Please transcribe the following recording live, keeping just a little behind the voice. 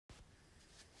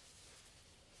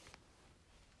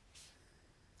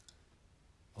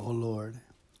O Lord,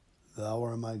 thou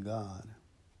art my God.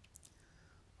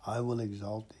 I will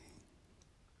exalt thee.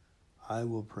 I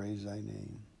will praise thy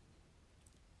name.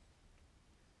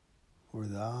 For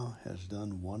thou hast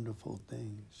done wonderful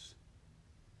things.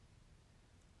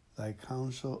 Thy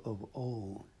counsel of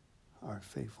old are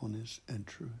faithfulness and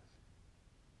truth.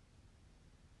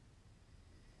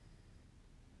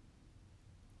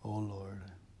 O Lord,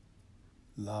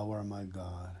 thou art my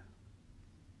God.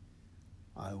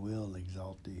 I will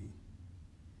exalt thee.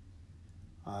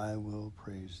 I will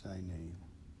praise thy name.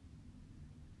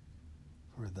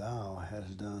 For thou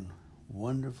hast done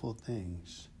wonderful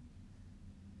things.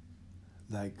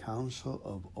 Thy counsel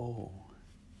of old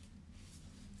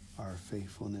are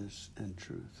faithfulness and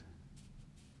truth.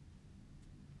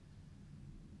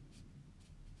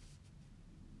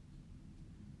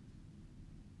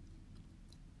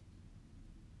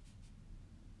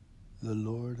 The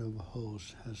Lord of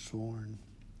hosts has sworn,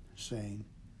 saying,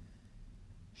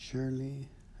 Surely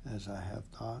as I have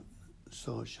thought,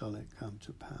 so shall it come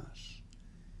to pass.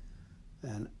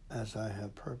 And as I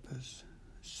have purposed,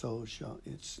 so shall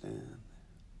it stand.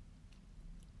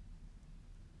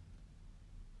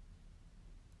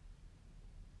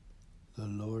 The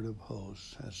Lord of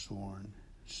hosts has sworn,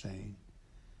 saying,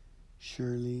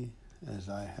 Surely as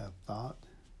I have thought,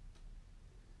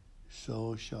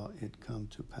 so shall it come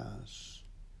to pass.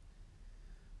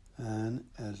 And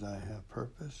as I have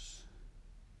purposed,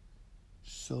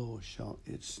 so shall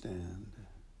it stand.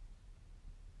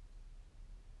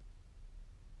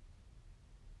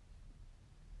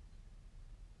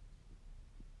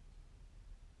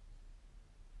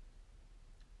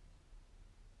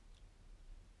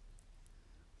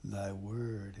 Thy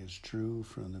word is true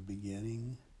from the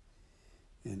beginning,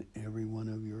 and every one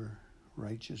of your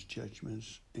righteous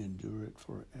judgments endure it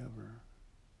forever.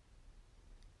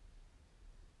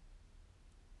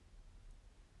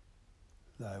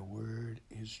 Thy word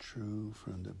is true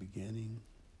from the beginning,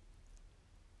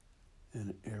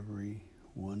 and every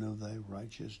one of thy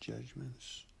righteous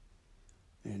judgments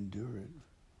endure it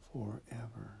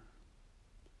forever.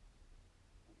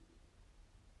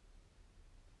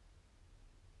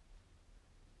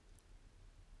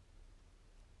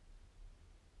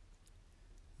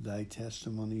 Thy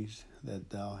testimonies that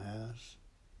thou hast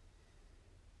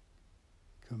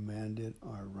commanded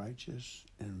are righteous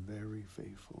and very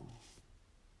faithful.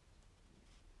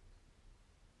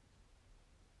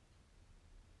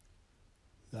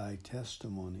 Thy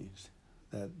testimonies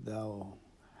that thou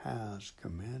hast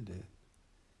commanded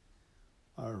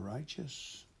are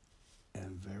righteous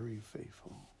and very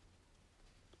faithful.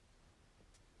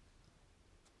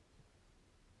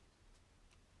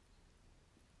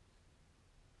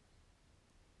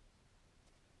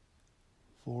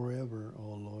 Forever,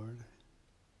 O Lord,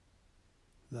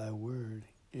 thy word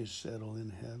is settled in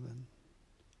heaven.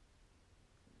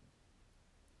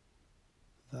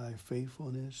 Thy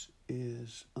faithfulness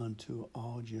is unto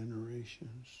all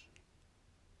generations.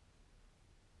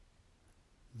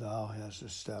 Thou hast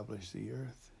established the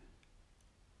earth,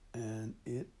 and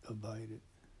it abideth.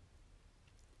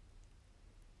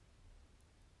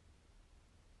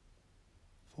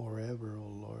 Forever, O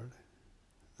Lord,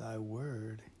 thy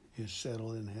word is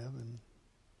settled in heaven.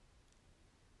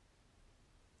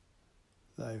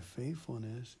 Thy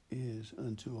faithfulness is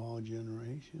unto all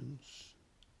generations.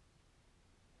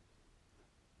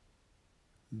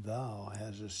 Thou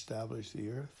hast established the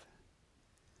earth,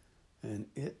 and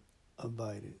it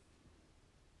abideth.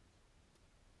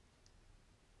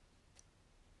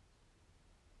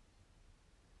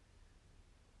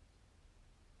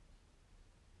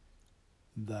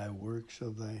 Thy works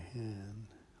of thy hand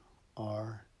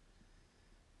are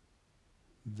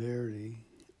verity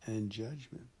and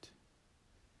judgment.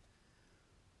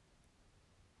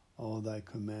 All thy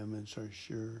commandments are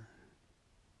sure.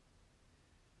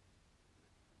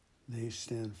 They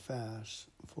stand fast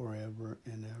forever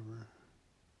and ever,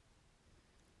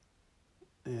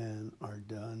 and are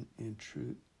done in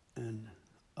truth and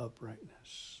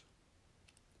uprightness.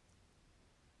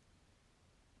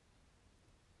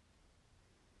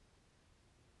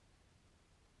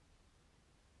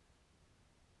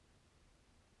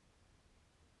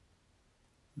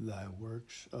 Thy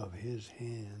works of his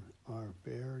hand are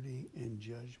verity and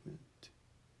judgment.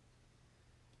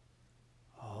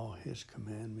 All his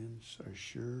commandments are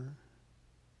sure.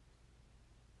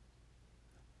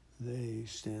 They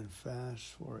stand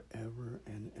fast forever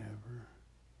and ever,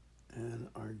 and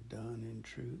are done in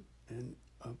truth and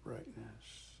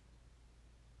uprightness.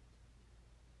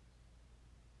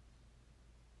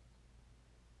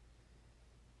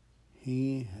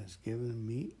 He has given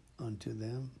meat unto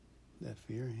them that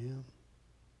fear him.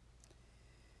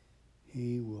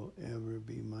 He will ever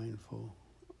be mindful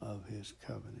of his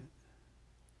covenant.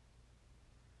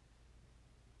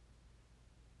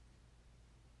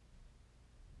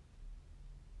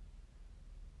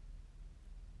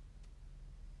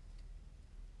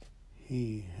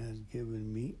 He has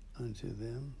given meat unto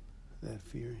them that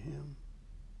fear him.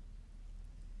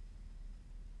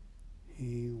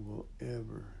 He will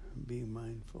ever be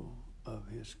mindful of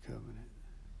his covenant.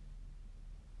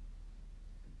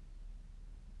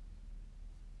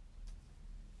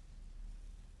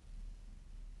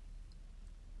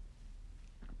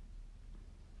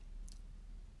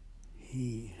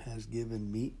 He has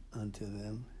given meat unto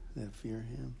them that fear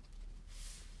him.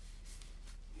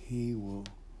 He will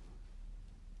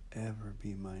ever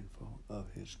be mindful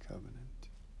of his covenant.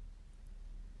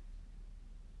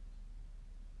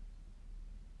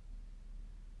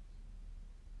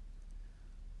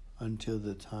 Until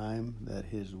the time that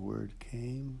his word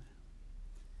came,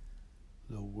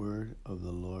 the word of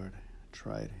the Lord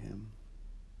tried him.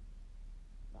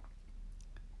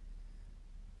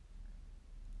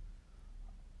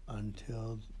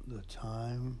 Until the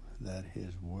time that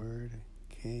his word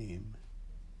came,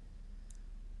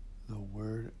 the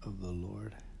word of the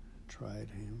Lord tried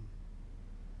him.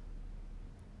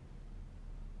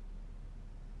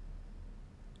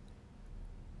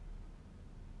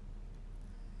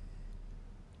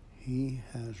 He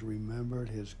has remembered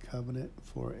his covenant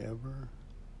forever,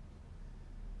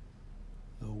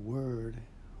 the word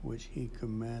which he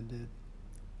commanded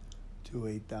to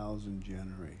 1,000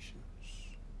 generations.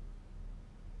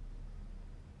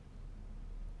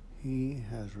 He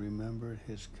has remembered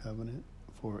his covenant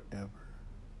forever,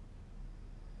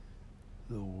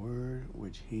 the word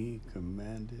which he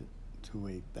commanded to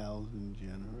 1,000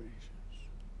 generations.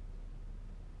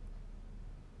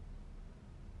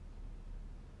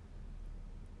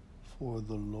 For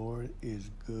the Lord is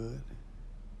good,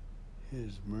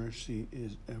 his mercy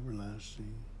is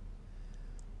everlasting,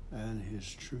 and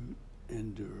his truth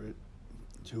endureth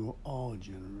to all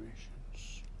generations.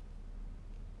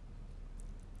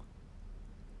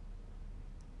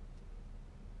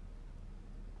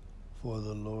 For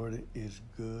the Lord is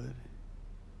good,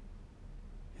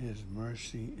 his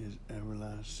mercy is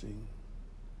everlasting,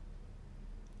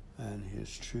 and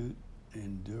his truth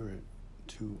endureth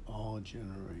to all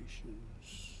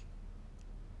generations.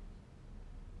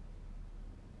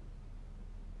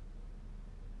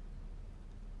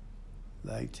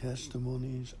 Thy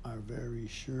testimonies are very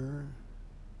sure.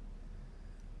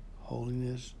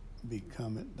 Holiness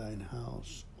becometh thine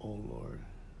house, O Lord,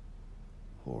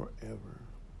 forever.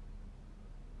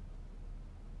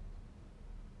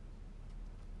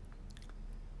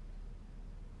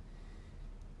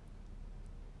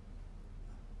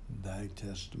 Thy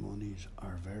testimonies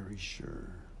are very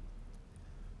sure.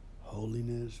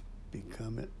 Holiness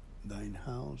becometh thine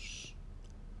house,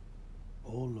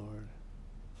 O Lord,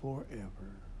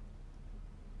 forever.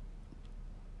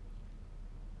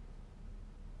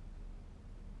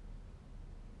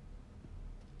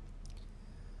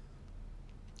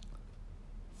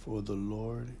 For the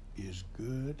Lord is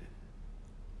good,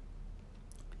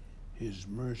 his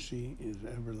mercy is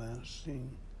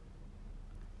everlasting,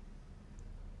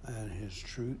 and his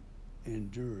truth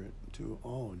endureth to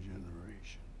all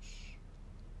generations.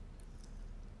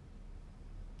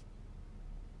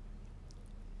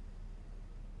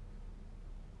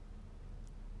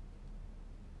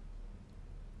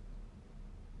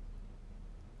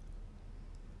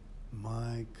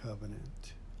 My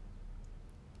covenant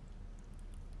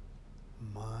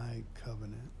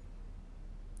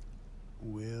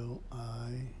will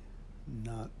I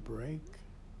not break,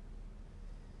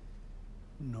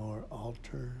 nor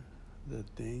alter the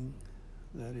thing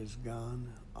that is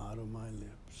gone out of my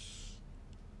lips.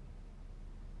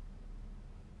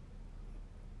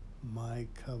 My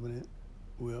covenant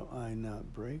will I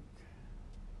not break,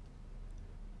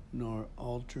 nor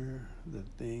alter the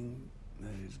thing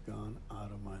that is gone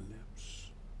out of my lips.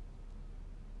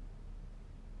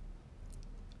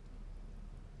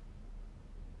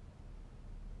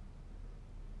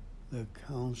 The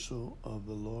counsel of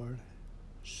the Lord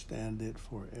standeth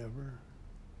forever,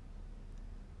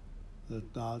 the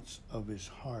thoughts of his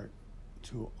heart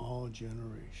to all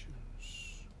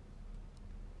generations.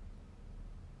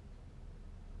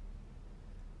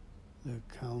 The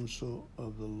counsel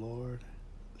of the Lord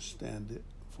standeth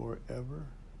forever,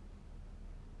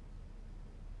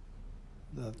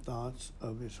 the thoughts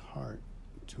of his heart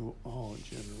to all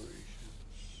generations.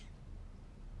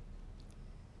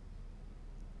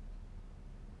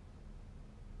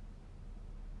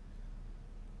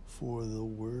 For the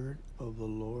word of the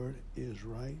Lord is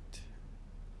right,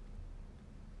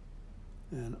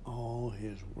 and all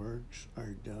his works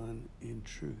are done in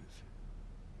truth.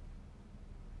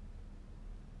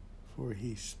 For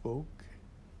he spoke,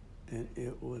 and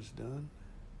it was done.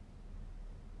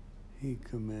 He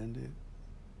commanded,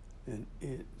 and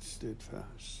it stood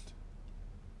fast.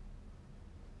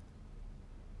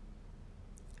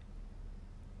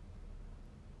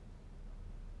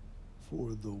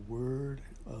 For the word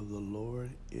of the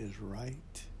Lord is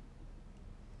right,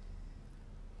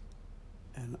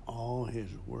 and all his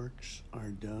works are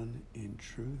done in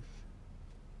truth.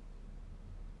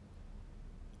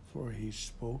 For he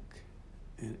spoke,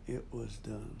 and it was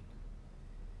done.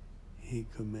 He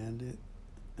commanded,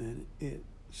 and it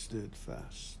stood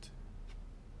fast.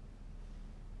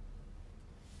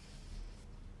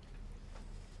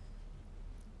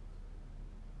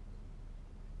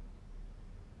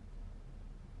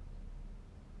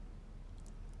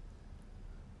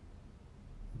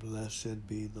 Blessed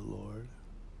be the Lord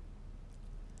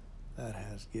that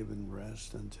has given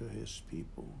rest unto his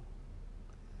people,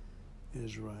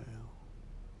 Israel,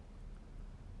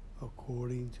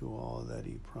 according to all that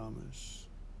he promised.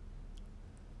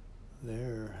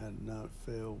 There had not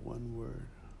failed one word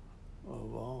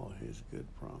of all his good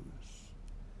promise,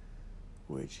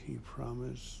 which he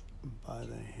promised by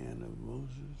the hand of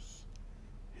Moses,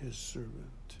 his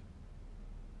servant.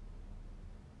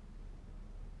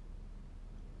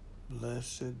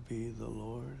 Blessed be the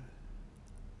Lord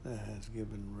that has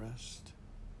given rest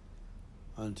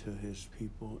unto his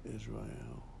people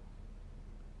Israel,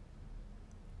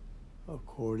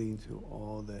 according to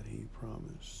all that he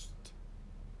promised.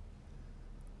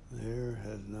 There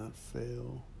has not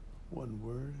failed one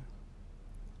word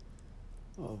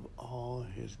of all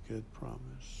his good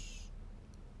promise,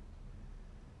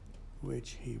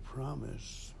 which he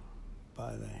promised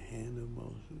by the hand of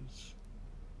Moses,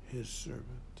 his servant.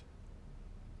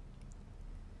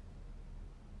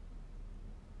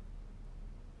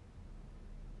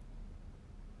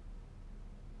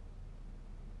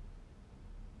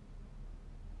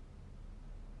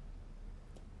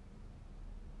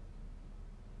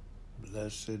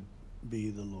 Blessed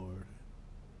be the Lord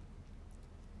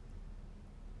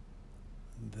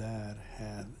that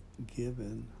hath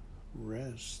given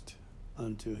rest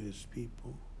unto his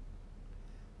people,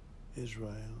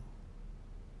 Israel,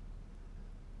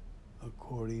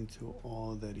 according to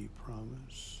all that he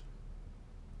promised.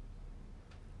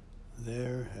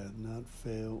 There hath not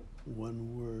failed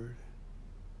one word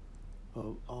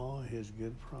of all his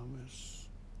good promise,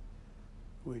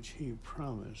 which he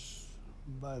promised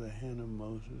by the hand of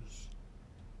Moses,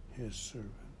 his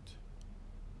servant.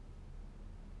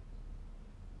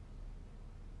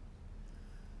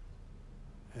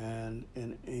 And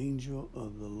an angel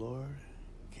of the Lord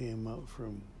came up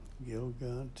from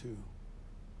Gilgal to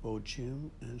Bochim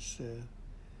and said,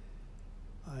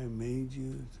 I made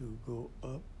you to go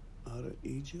up out of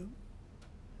Egypt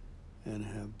and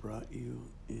have brought you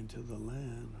into the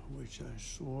land which I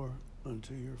swore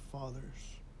unto your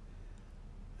fathers.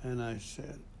 And I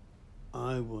said,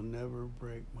 I will never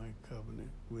break my covenant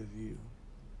with you.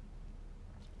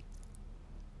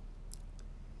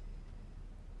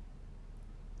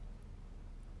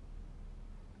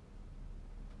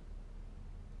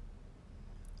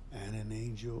 And an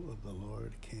angel of the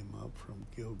Lord came up from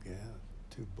Gilgal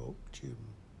to Bochim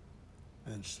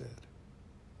and said,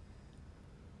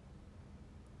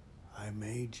 I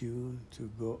made you to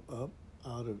go up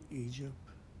out of Egypt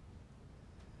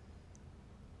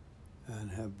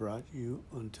and have brought you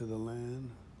unto the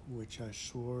land which I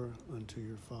swore unto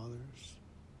your fathers.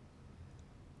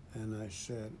 And I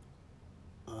said,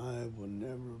 I will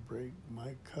never break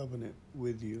my covenant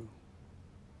with you.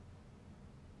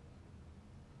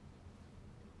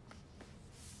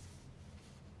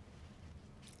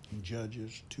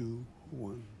 Judges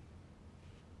 2:1.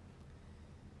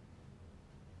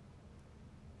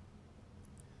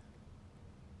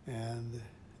 And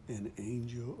an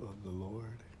angel of the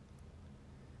Lord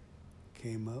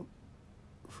came up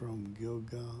from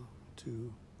Gilgal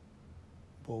to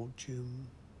Bochim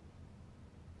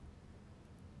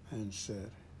and said,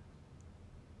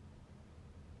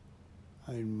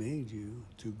 I made you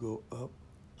to go up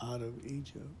out of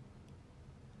Egypt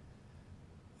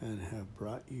and have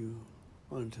brought you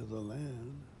unto the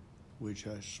land which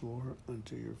I swore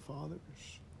unto your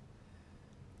fathers.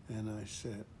 And I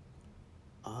said,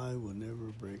 I will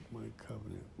never break my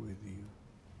covenant with you.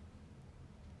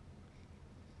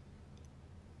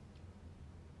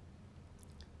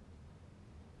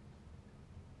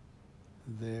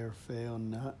 There fail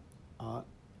not aught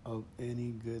of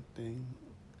any good thing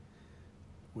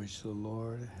which the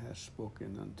Lord has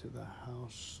spoken unto the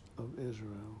house of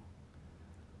Israel.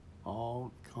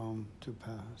 all come to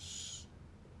pass.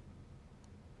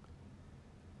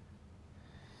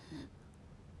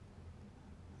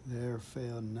 There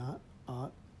fail not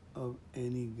aught of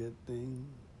any good thing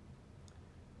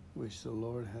which the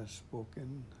Lord has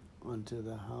spoken unto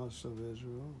the house of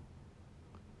Israel,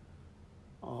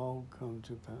 all come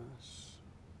to pass.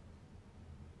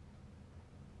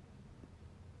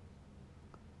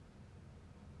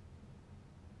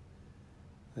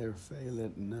 There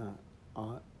faileth not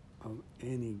aught of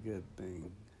any good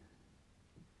thing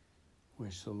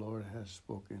which the Lord has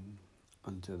spoken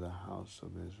unto the house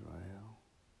of Israel,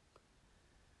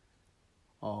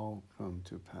 all come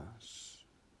to pass.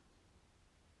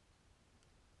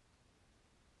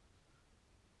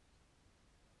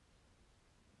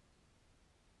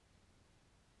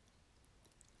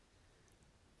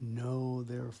 Know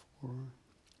therefore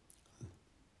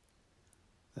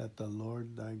that the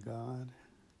Lord thy God,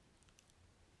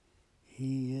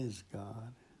 He is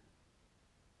God,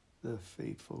 the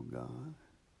faithful God,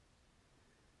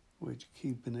 which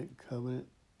keepeth covenant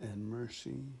and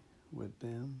mercy with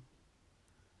them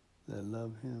that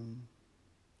love him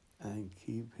and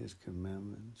keep his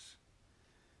commandments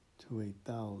to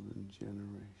 1,000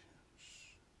 generations.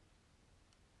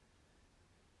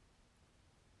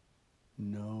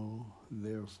 Know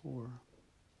therefore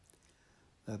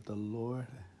that the Lord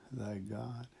thy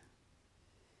God,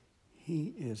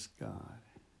 He is God,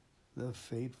 the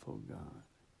faithful God,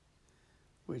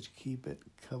 which keepeth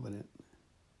covenant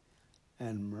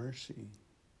and mercy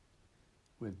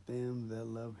with them that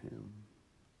love him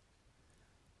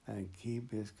and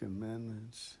keep his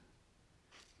commandments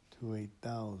to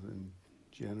 1,000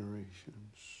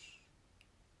 generations.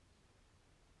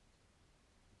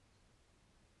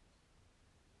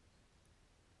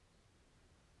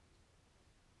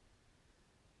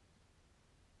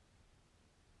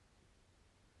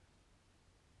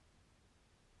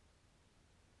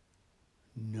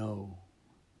 Know,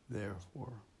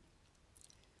 therefore,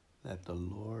 that the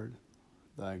Lord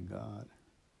thy God,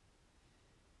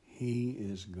 He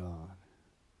is God,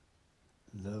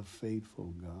 the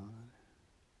faithful God,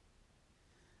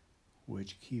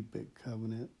 which keepeth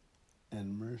covenant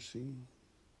and mercy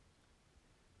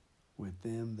with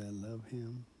them that love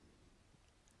him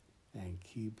and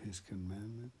keep his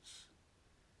commandments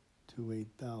to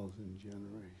 1,000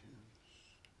 generations.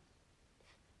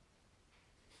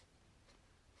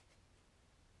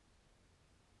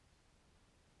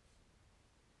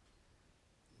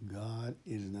 God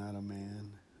is not a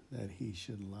man that he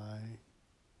should lie,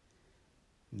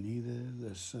 neither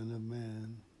the Son of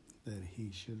Man that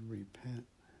he should repent.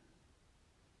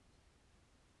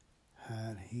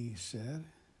 Had he said,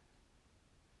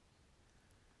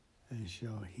 and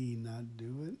shall he not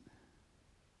do it?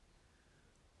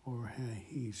 Or had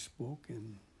he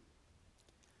spoken,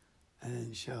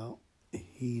 and shall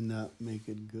he not make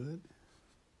it good?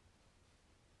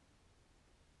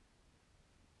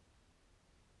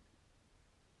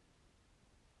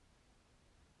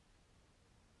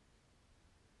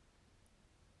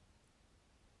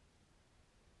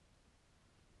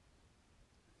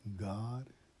 God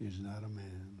is not a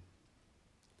man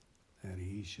that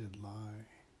he should lie,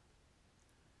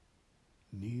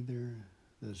 neither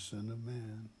the Son of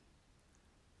Man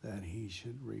that he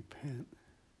should repent.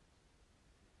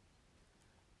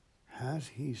 Has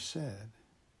he said,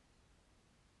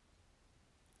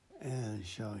 and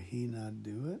shall he not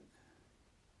do it?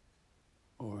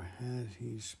 Or has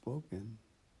he spoken,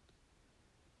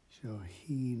 shall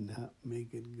he not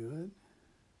make it good?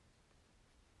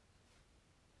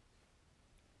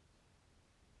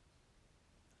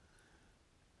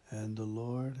 And the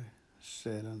Lord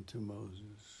said unto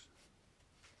Moses,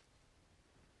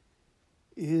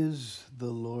 Is the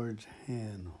Lord's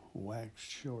hand waxed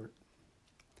short?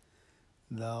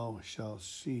 Thou shalt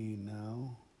see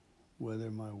now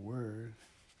whether my word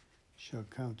shall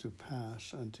come to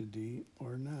pass unto thee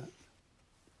or not.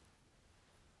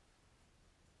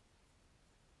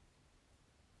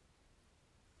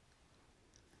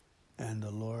 And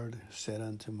the Lord said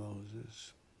unto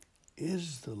Moses,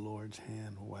 Is the Lord's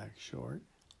hand waxed short?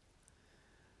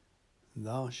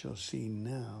 Thou shalt see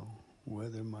now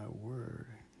whether my word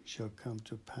shall come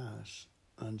to pass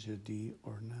unto thee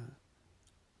or not.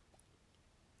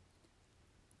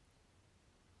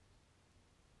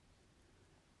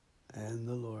 And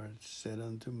the Lord said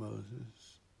unto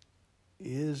Moses,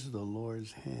 Is the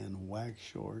Lord's hand waxed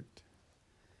short?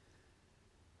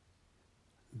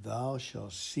 Thou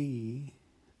shalt see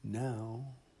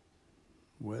now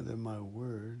whether my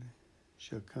word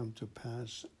shall come to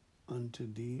pass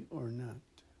unto thee or not.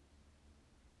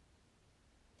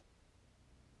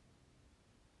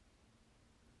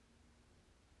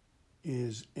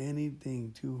 Is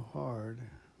anything too hard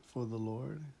for the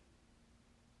Lord?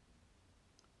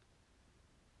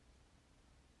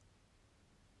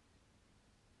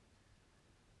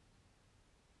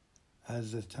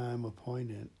 As the time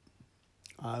appointed,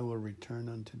 I will return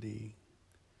unto thee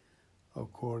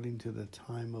according to the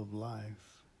time of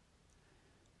life,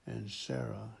 and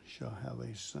Sarah shall have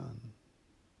a son.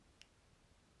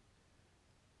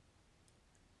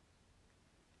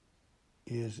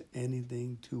 Is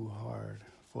anything too hard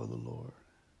for the Lord?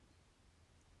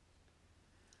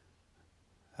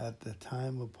 At the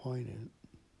time appointed,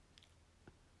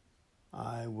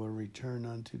 I will return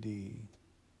unto thee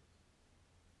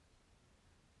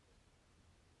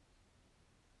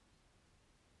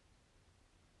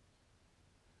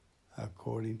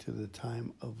according to the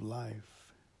time of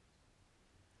life,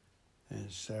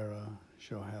 and Sarah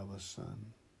shall have a son.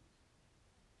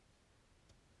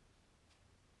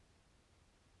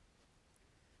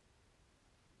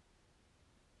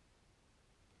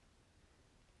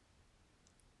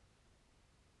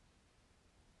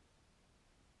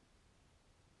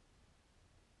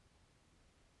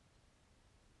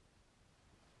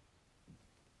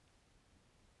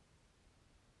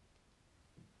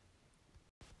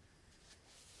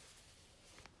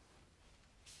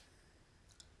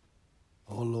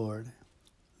 O Lord,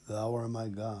 thou art my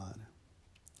God.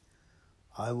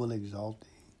 I will exalt thee.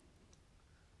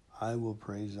 I will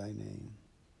praise thy name.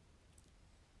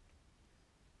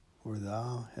 For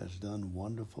thou hast done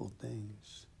wonderful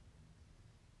things.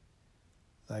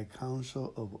 Thy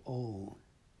counsel of old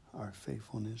are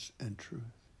faithfulness and truth.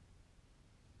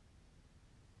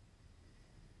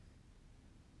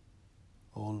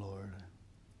 O Lord,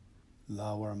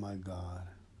 thou art my God.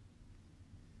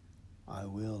 I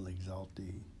will exalt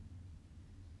thee.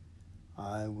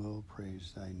 I will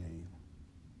praise thy name.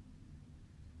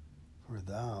 For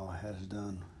thou hast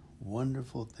done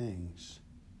wonderful things.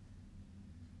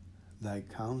 Thy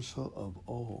counsel of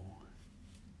old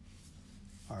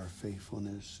are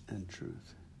faithfulness and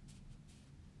truth.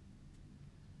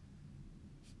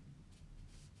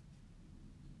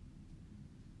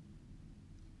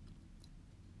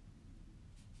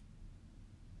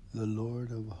 The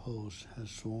Lord of hosts has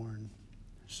sworn,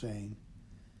 saying,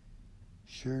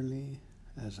 Surely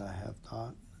as I have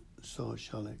thought, so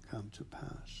shall it come to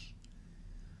pass.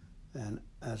 And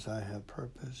as I have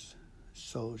purposed,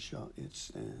 so shall it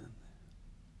stand.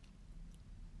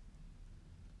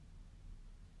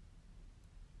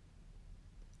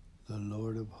 The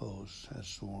Lord of hosts has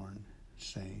sworn,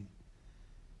 saying,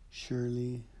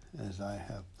 Surely as I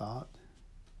have thought,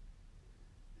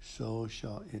 so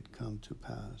shall it come to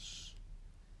pass.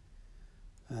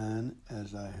 And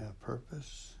as I have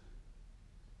purposed,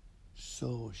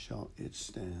 so shall it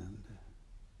stand.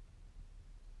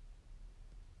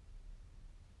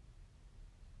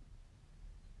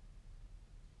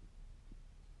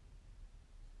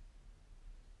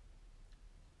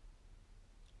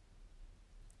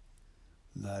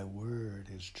 Thy word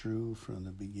is true from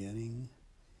the beginning,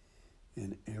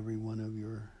 and every one of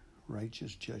your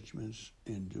righteous judgments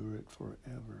endure it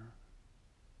forever.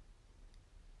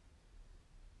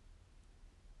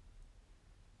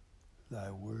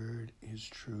 Thy word is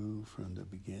true from the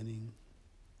beginning,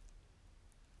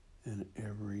 and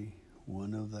every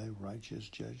one of thy righteous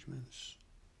judgments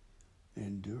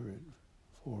endure it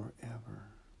forever.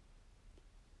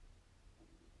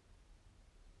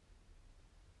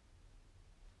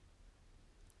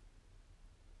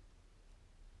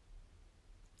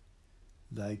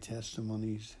 Thy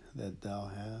testimonies that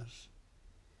thou hast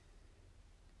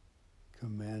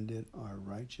commanded are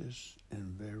righteous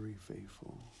and very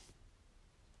faithful.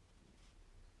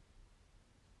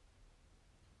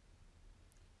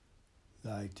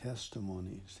 Thy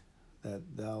testimonies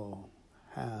that thou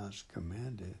hast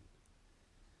commanded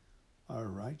are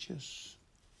righteous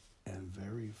and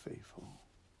very faithful.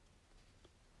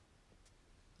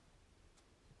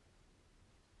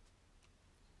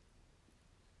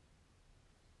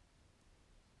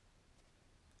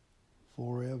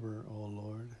 Forever, O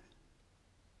Lord,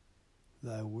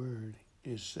 thy word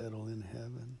is settled in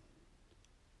heaven.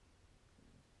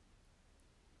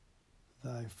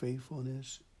 Thy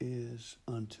faithfulness is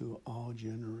unto all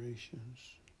generations.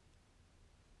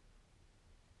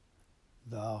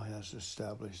 Thou hast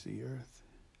established the earth,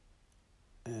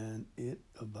 and it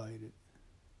abideth.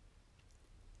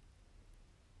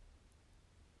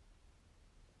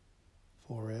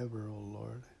 Forever, O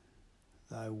Lord,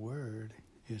 thy word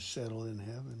is settled in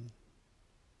heaven.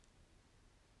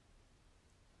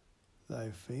 Thy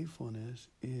faithfulness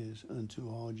is unto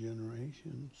all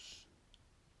generations.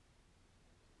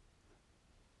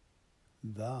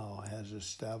 Thou hast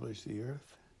established the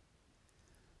earth,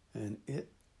 and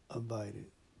it abideth.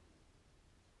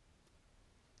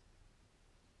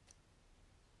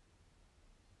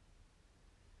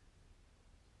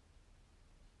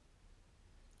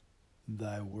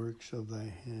 Thy works of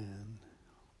thy hand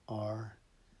are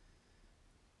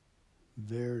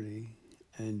verity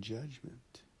and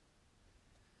judgment.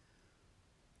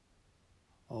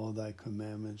 All thy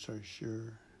commandments are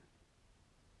sure.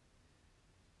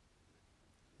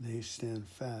 They stand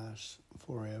fast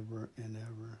forever and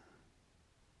ever,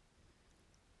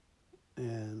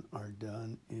 and are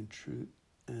done in truth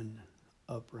and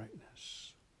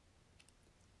uprightness.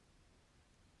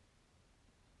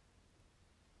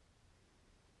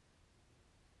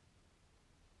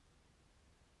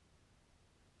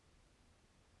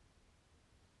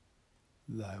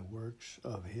 Thy works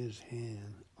of his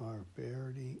hand are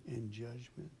verity and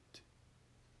judgment.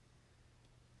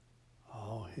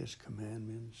 All his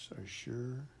commandments are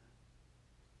sure.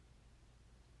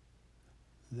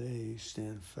 They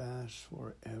stand fast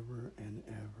forever and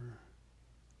ever,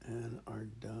 and are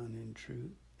done in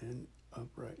truth and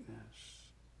uprightness.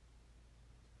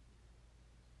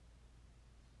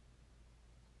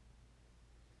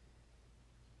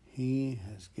 He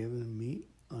has given meat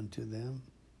unto them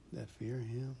that fear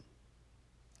him.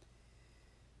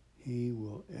 He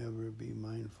will ever be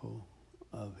mindful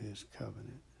of his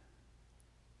covenant.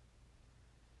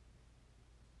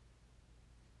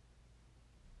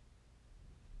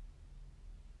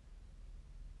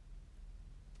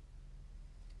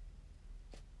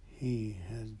 He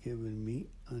has given meat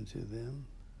unto them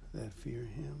that fear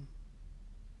him.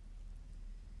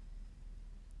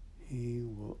 He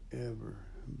will ever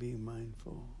be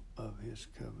mindful of his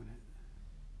covenant.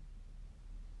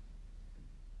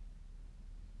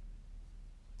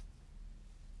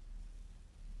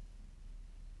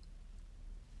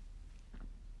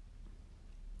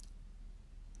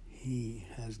 He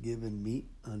has given meat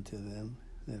unto them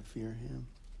that fear him.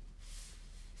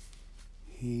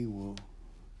 He will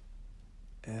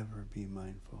ever be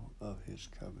mindful of his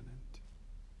covenant.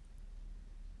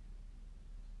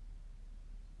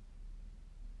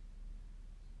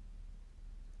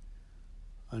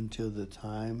 Until the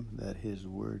time that his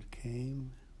word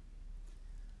came,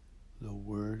 the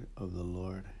word of the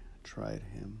Lord tried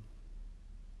him.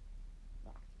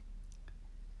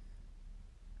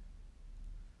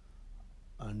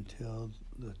 Until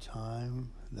the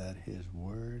time that his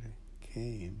word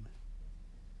came,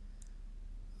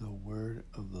 the word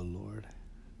of the Lord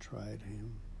tried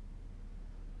him.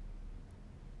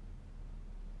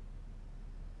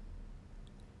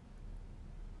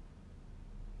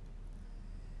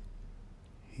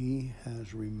 He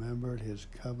has remembered his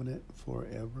covenant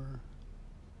forever,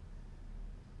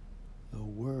 the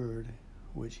word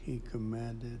which he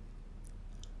commanded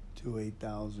to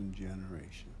 1,000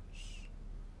 generations.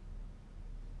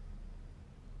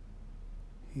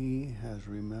 He has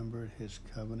remembered his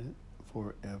covenant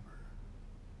forever,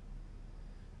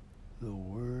 the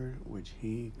word which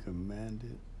he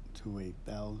commanded to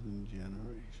 1,000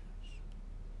 generations.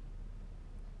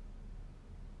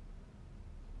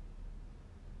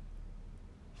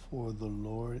 For the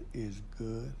Lord is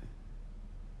good,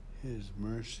 his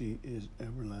mercy is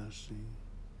everlasting,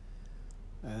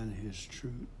 and his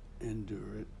truth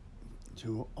endureth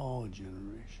to all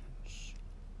generations.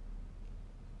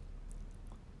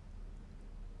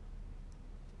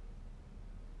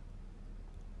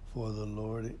 For the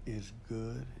Lord is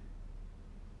good,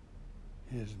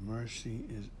 his mercy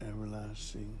is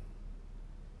everlasting,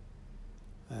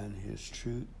 and his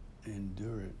truth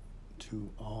endureth to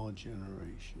all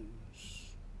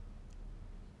generations.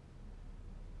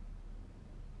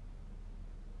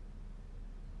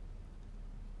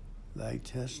 Thy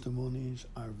testimonies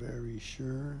are very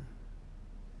sure.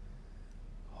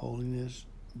 Holiness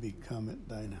becometh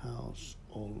thine house,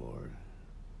 O Lord,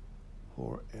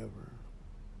 forever.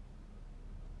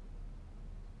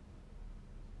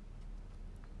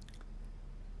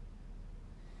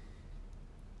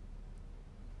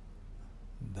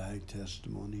 Thy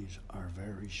testimonies are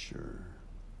very sure.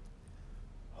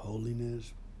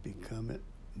 Holiness becometh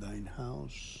thine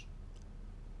house,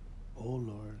 O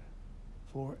Lord,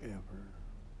 forever.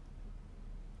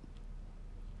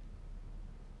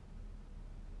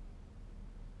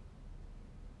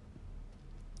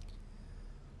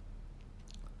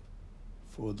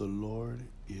 For the Lord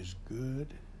is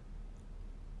good,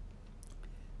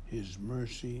 his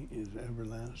mercy is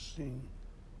everlasting,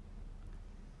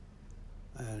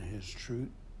 and his truth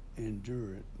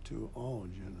endureth to all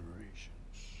generations.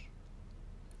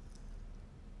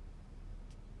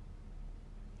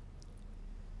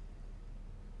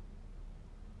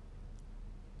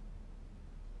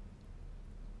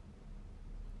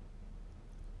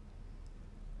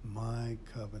 my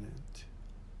covenant,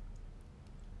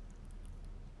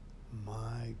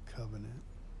 my covenant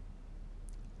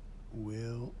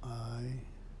will I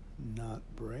not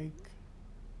break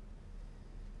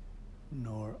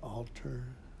nor alter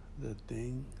the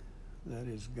thing that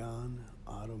is gone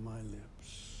out of my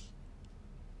lips.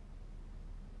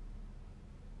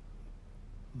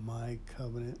 My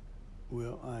covenant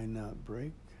will I not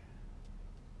break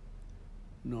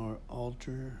nor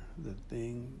alter the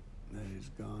thing that is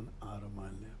gone out of my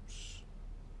lips.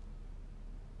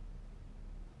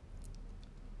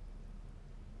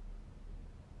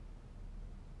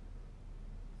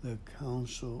 The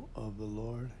counsel of the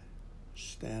Lord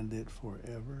standeth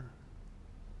forever,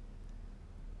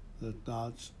 the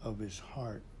thoughts of his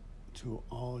heart to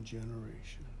all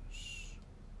generations.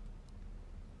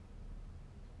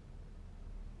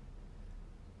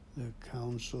 The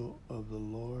counsel of the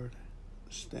Lord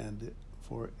standeth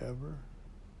forever,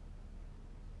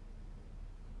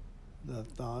 the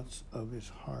thoughts of his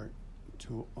heart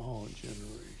to all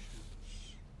generations.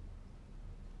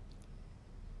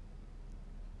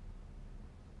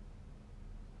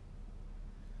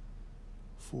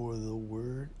 For the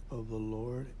word of the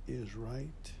Lord is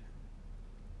right,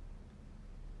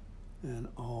 and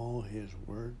all his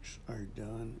works are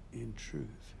done in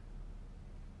truth.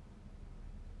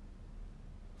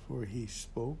 For he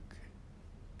spoke,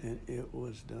 and it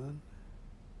was done.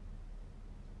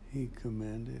 He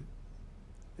commanded,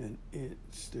 and it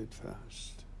stood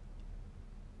fast.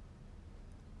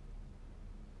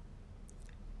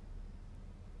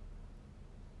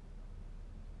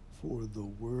 For the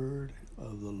word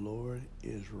of the Lord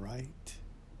is right,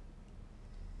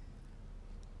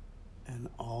 and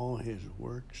all his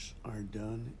works are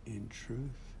done in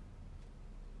truth.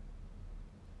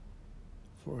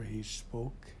 For he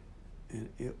spoke, and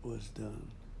it was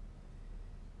done.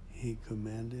 He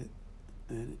commanded,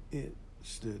 and it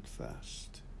stood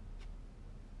fast.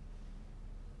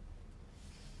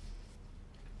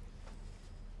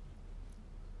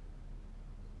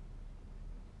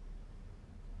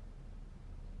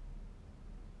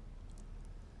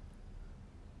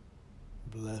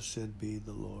 Blessed be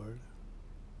the Lord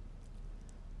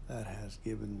that has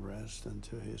given rest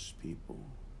unto his people,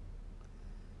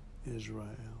 Israel,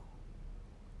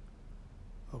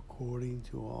 according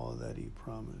to all that he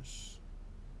promised.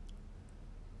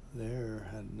 There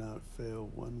had not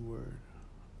failed one word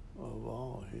of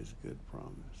all his good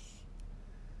promise,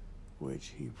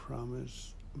 which he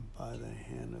promised by the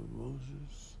hand of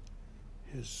Moses,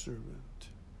 his servant.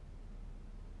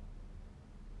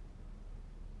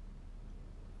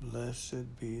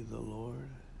 Blessed be the Lord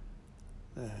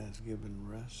that has given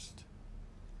rest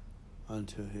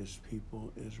unto his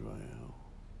people Israel,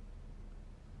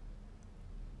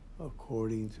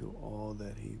 according to all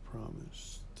that he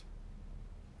promised.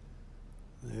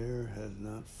 There has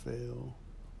not failed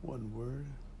one word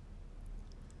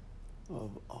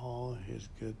of all his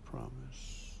good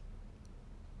promise,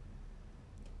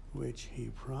 which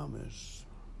he promised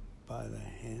by the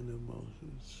hand of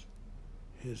Moses,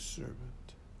 his servant.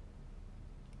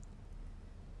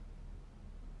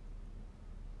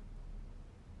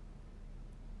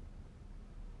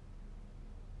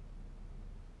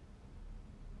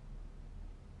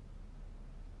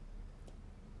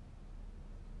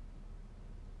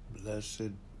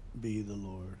 Blessed be the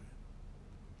Lord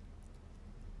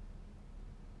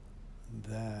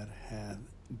that hath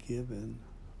given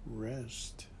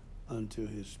rest unto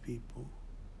his people,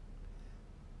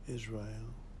 Israel,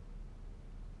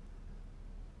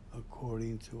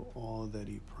 according to all that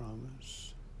he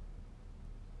promised.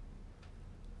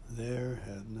 There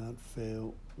hath not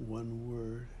failed one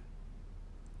word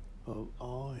of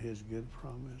all his good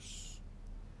promise,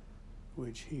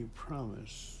 which he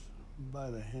promised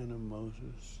by the hand of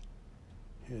Moses,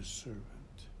 his servant.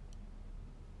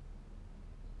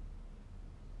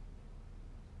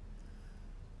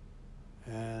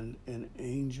 And an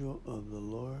angel of the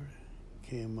Lord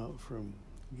came up from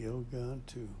Gilgal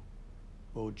to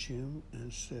Bochim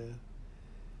and said,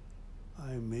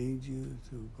 I made you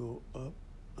to go up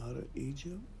out of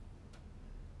Egypt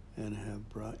and have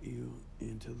brought you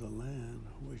into the land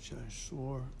which I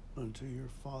swore unto your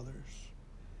fathers.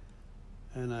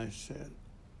 And I said,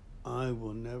 I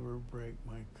will never break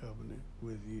my covenant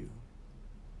with you.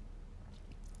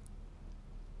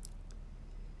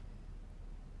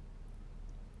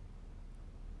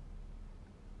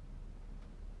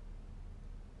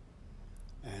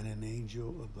 And an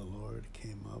angel of the Lord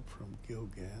came up from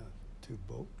Gilgal to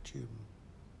Bochim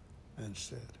and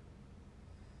said,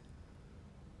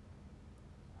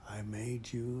 I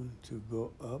made you to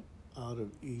go up out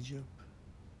of Egypt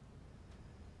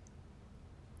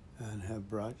and have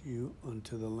brought you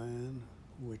unto the land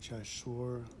which I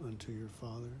swore unto your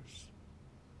fathers.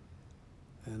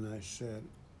 And I said,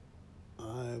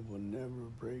 I will never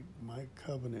break my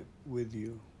covenant with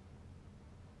you.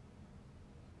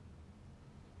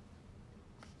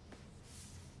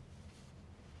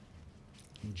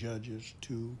 Judges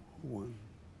 2:1.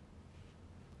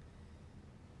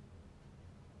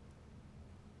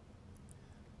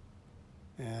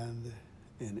 And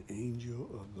an angel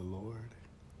of the Lord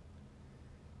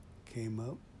came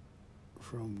up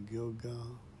from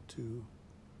Gilgal to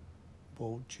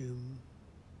Bochim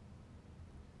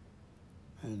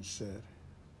and said,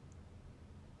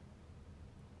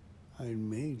 I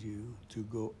made you to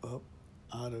go up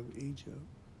out of Egypt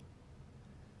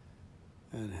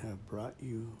and have brought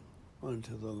you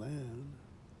unto the land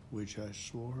which I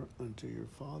swore unto your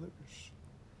fathers.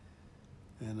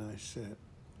 And I said,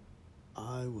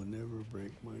 I will never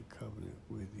break my covenant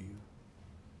with you.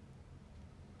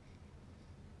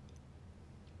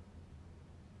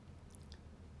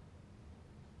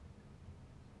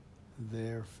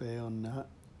 There fail not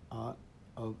aught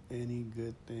of any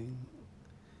good thing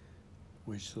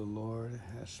which the Lord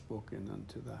has spoken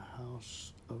unto the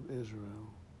house of Israel,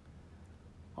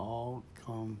 all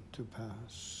come to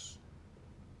pass.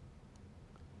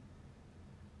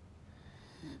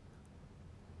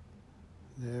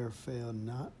 There fail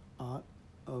not aught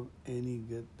of any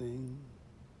good thing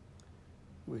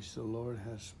which the Lord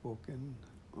has spoken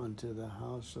unto the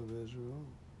house of Israel,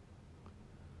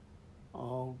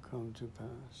 all come to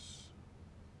pass.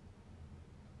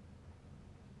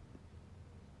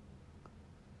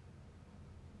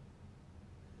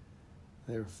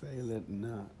 There faileth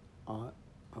not aught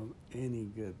of any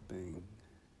good thing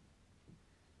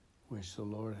which the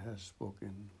Lord has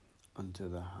spoken unto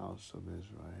the house of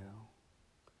Israel,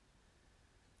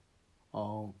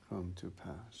 all come to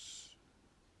pass.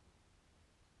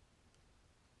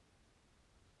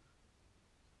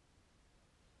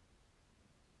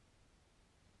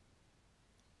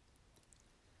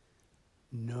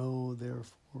 Know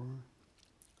therefore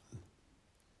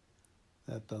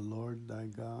that the Lord thy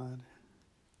God,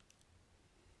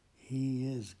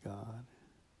 He is God,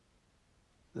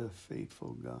 the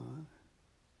faithful God,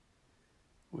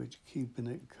 which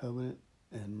keepeth covenant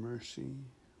and mercy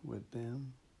with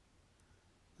them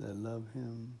that love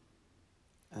him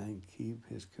and keep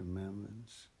his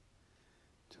commandments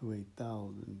to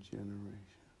 1,000 generations.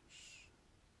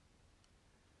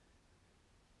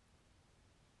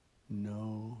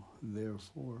 Know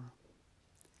therefore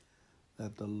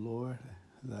that the Lord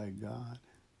thy God,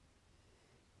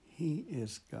 He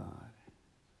is God,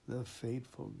 the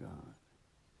faithful God,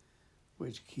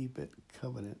 which keepeth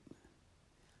covenant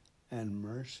and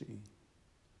mercy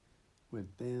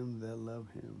with them that love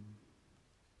him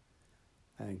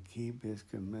and keep his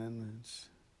commandments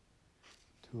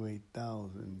to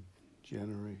 1,000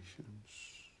 generations.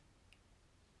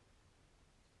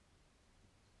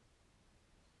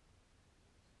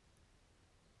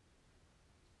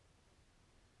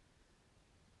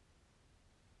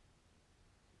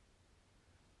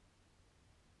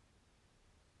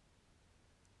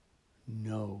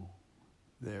 Know,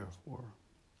 therefore,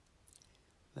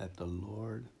 that the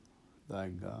Lord thy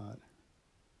God,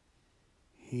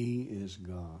 He is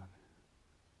God,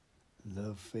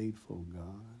 the faithful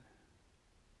God,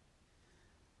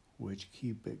 which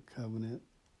keepeth covenant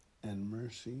and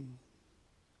mercy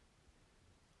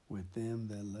with them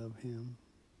that love him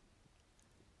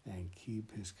and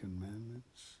keep his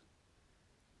commandments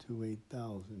to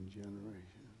 1,000 generations.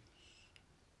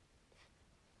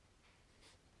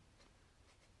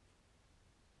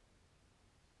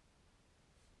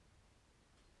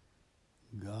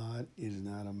 God is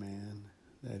not a man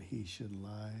that he should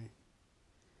lie,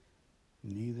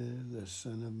 neither the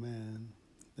Son of Man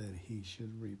that he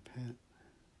should repent.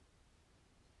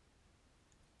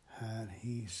 Had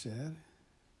he said,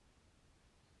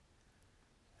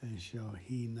 and shall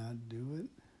he not do it?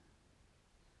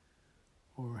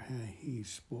 Or had he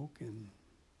spoken,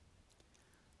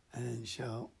 and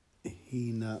shall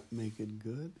he not make it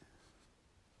good?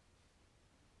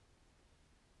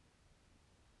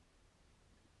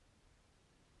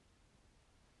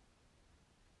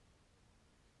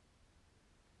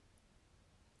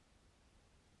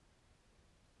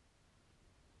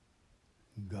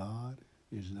 God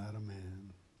is not a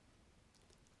man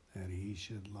that he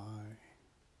should lie,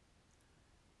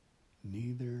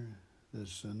 neither the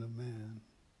Son of Man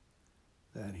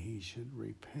that he should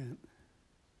repent.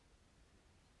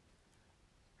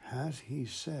 Has he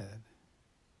said,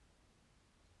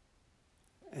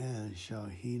 and shall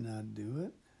he not do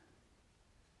it?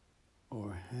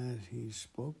 Or has he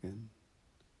spoken,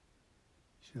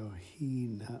 shall he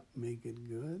not make it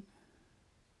good?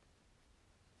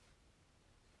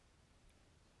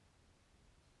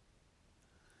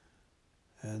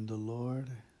 And the Lord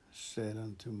said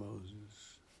unto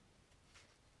Moses,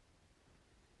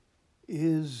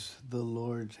 Is the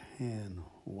Lord's hand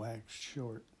waxed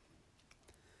short?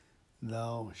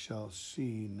 Thou shalt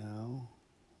see now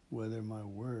whether my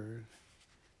word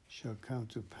shall come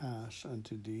to pass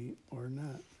unto thee or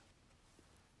not.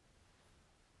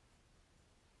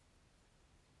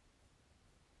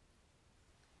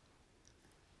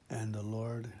 And the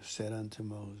Lord said unto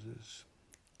Moses,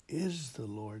 Is the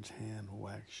Lord's hand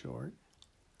waxed short?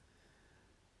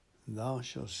 Thou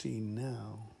shalt see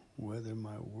now whether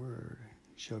my word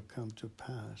shall come to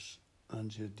pass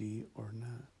unto thee or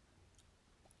not.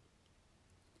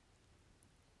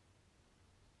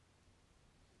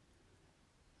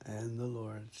 And the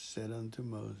Lord said unto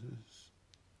Moses,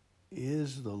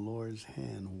 Is the Lord's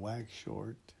hand waxed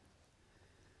short?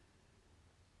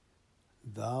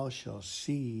 Thou shalt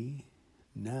see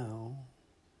now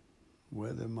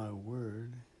whether my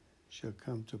word shall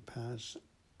come to pass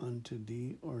unto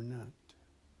thee or not.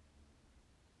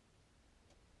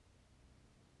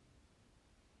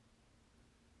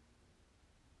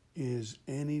 Is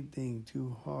anything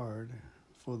too hard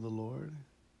for the Lord?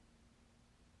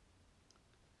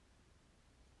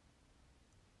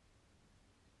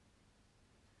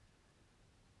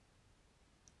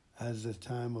 As the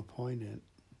time appointed,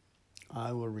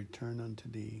 I will return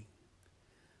unto thee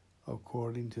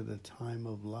according to the time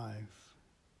of life,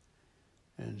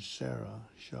 and Sarah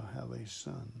shall have a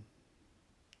son.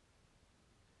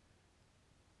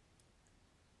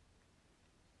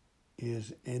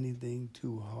 Is anything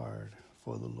too hard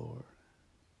for the Lord?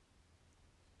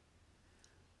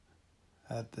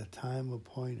 At the time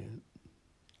appointed,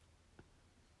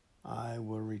 I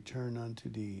will return unto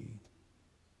thee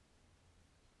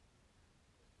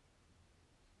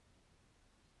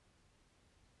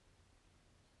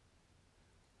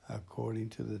according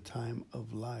to the time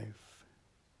of life,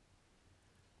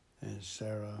 and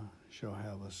Sarah shall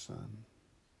have a son.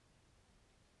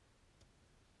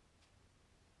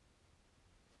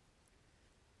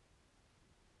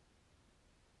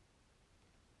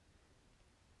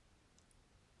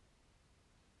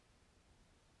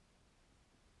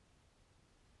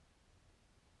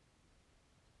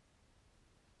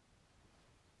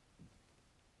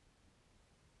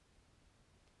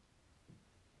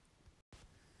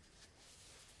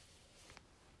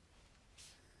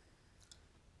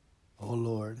 O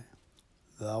Lord,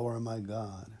 thou art my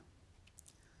God.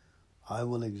 I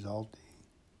will exalt thee.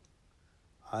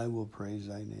 I will praise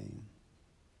thy name.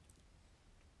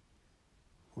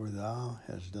 For thou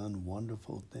hast done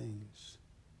wonderful things.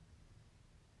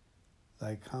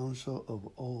 Thy counsel of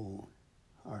old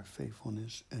are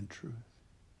faithfulness and truth.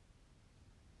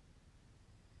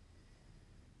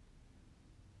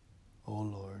 O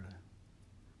Lord,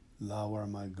 thou art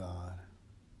my God.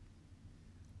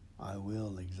 I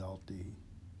will exalt thee.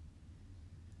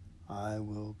 I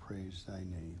will praise thy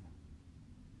name.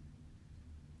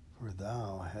 For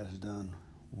thou hast done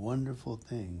wonderful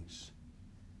things.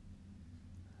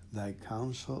 Thy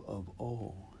counsel of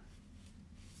old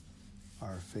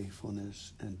are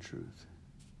faithfulness and truth.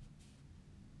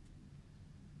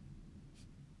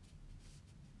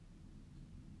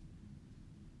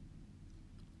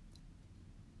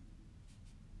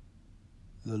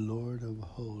 The Lord of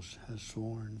hosts has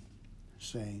sworn,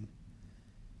 saying,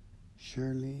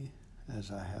 Surely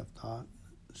as I have thought,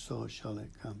 so shall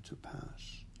it come to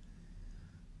pass.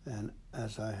 And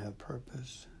as I have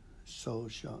purposed, so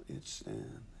shall it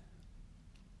stand.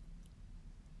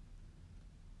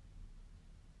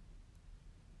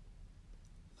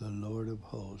 The Lord of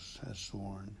hosts has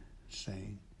sworn,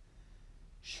 saying,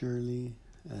 Surely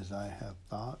as I have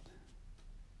thought,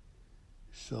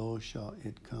 so shall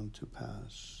it come to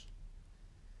pass.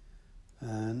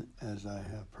 And as I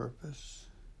have purposed,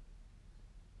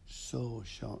 so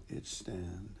shall it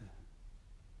stand.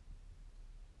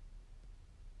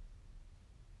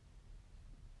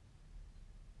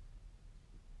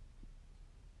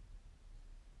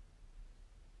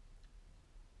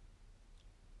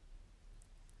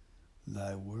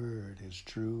 Thy word is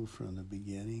true from the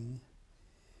beginning,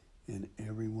 and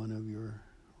every one of your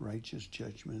righteous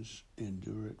judgments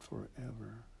endure it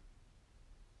forever.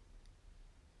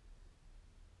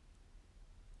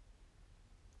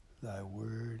 Thy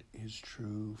word is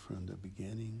true from the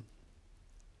beginning,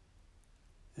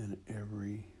 and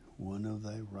every one of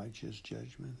thy righteous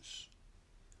judgments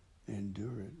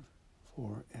endure it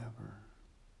forever.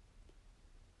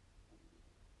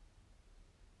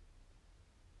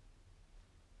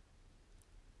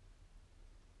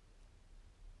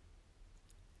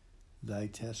 Thy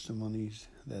testimonies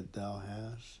that thou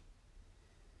hast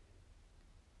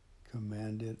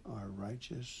commanded are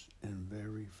righteous and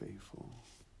very faithful.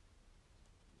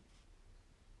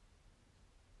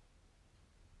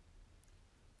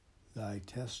 Thy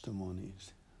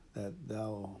testimonies that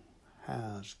thou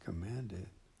hast commanded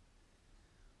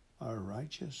are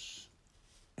righteous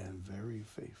and very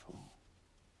faithful.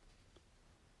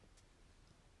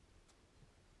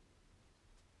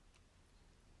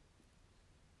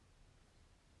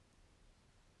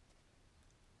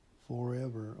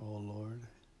 Forever, O Lord,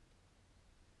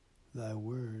 thy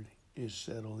word is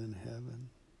settled in heaven.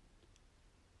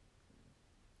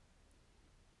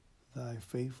 Thy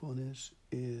faithfulness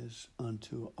is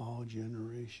unto all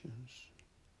generations.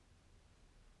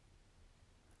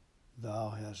 Thou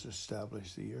hast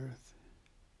established the earth,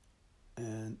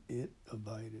 and it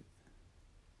abideth.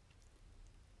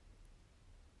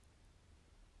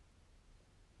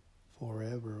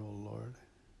 Forever, O Lord,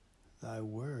 thy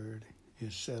word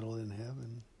is settled in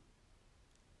heaven.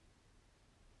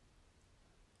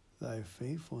 Thy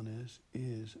faithfulness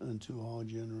is unto all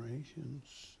generations.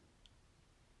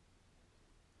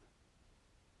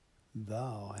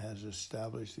 Thou hast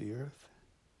established the earth,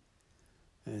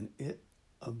 and it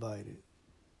abideth.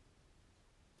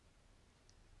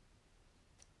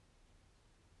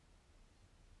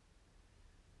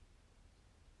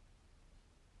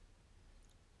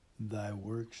 Thy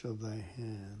works of thy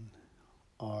hand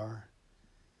are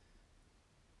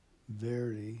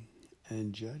verity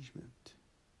and judgment.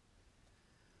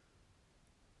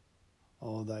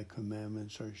 All thy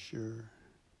commandments are sure.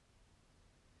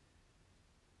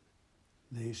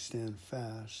 They stand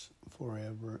fast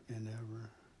forever and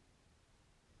ever,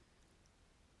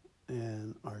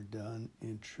 and are done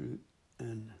in truth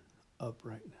and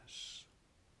uprightness.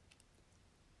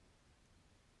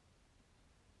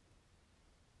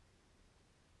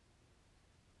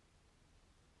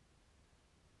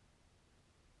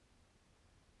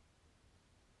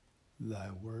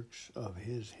 Thy works of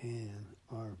his hand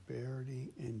are verity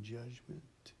and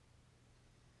judgment.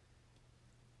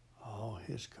 All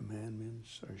his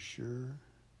commandments are sure.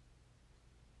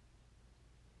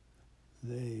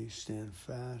 They stand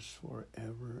fast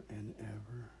forever and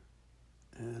ever,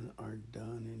 and are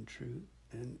done in truth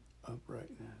and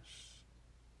uprightness.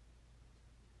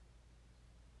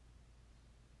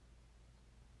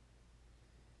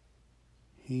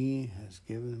 He has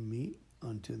given meat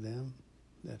unto them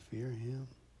that fear him.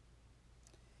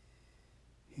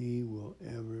 He will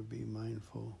ever be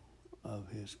mindful of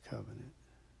his covenant.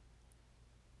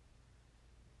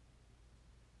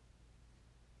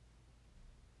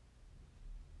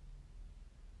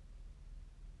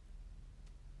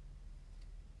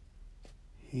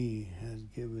 He has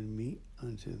given meat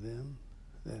unto them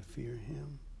that fear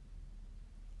him.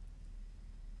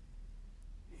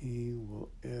 He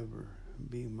will ever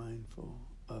be mindful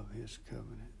of his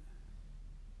covenant.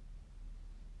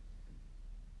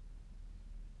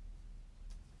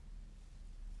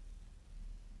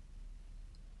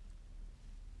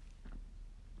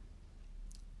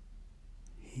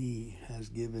 He has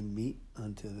given meat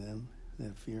unto them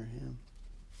that fear him.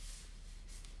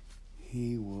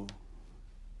 He will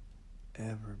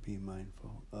ever be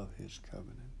mindful of his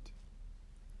covenant.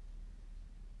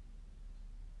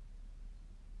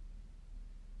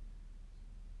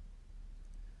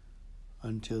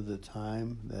 Until the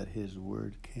time that his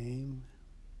word came,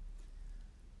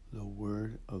 the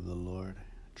word of the Lord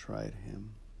tried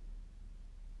him.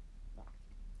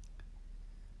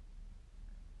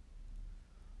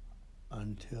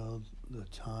 Until the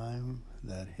time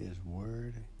that his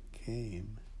word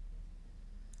came,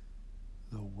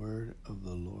 the word of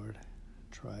the Lord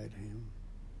tried him.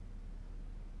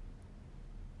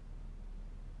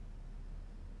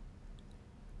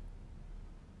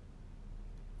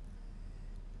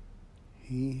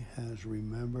 He has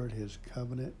remembered his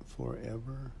covenant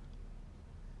forever,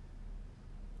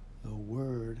 the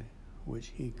word which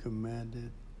he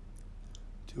commanded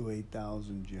to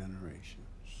 1,000 generations.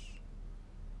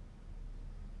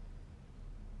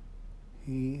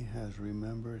 He has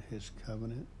remembered his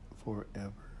covenant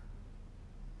forever,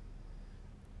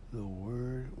 the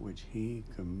word which he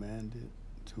commanded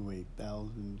to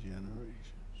 1,000 generations.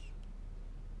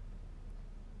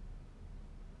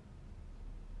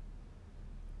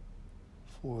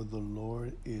 For the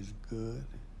Lord is good,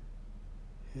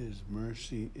 his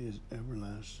mercy is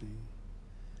everlasting,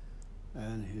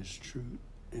 and his truth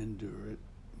endureth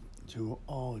to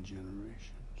all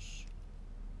generations.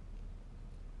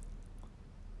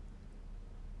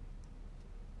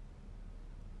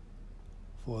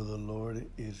 For the Lord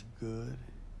is good,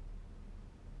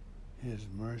 His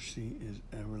mercy is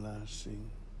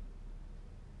everlasting,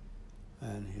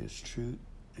 and his truth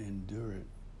endureth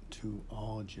to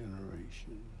all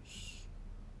generations.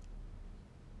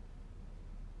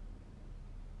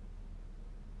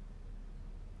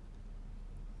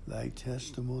 Thy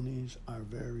testimonies are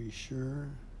very sure.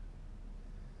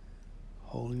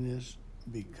 Holiness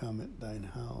becometh thine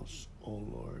house, O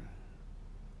Lord,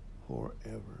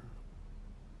 forever.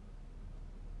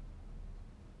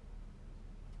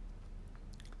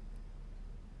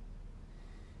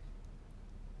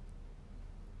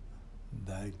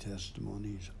 Thy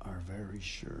testimonies are very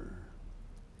sure.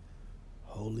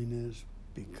 Holiness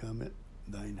becometh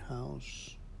thine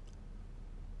house,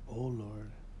 O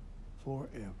Lord,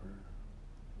 forever.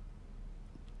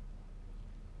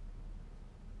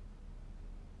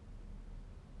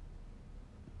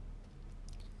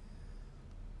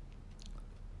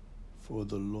 For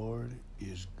the Lord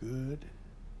is good,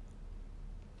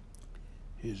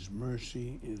 his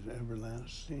mercy is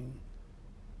everlasting,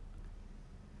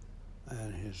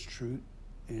 and his truth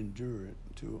endureth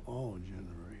to all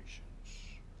generations.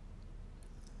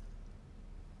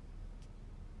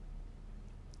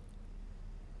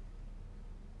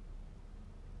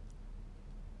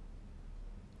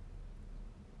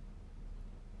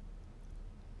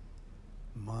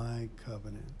 My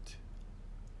covenant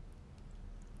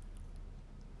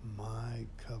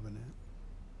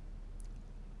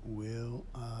will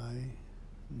I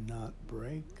not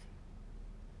break,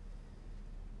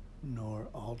 nor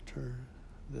alter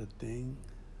the thing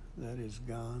that is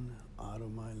gone out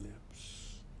of my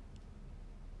lips.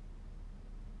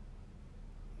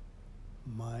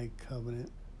 My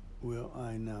covenant will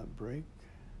I not break,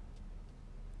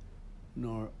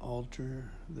 nor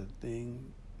alter the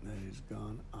thing that is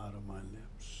gone out of my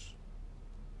lips.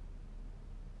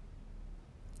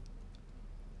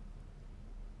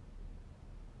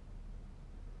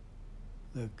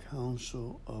 The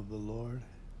counsel of the Lord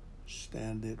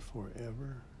standeth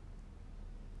forever,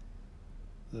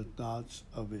 the thoughts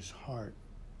of his heart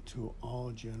to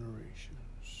all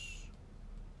generations.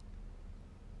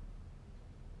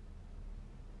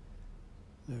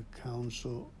 The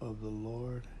counsel of the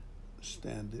Lord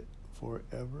standeth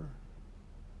forever,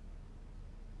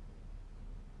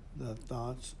 the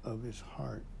thoughts of his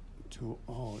heart to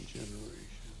all generations.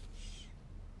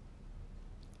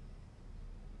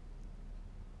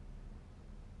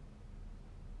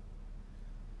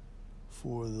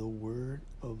 For the word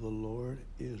of the Lord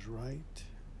is right,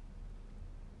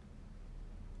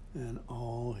 and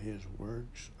all his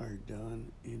works are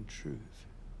done in truth.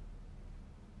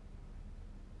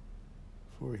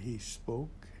 For he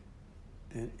spoke,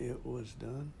 and it was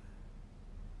done.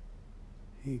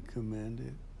 He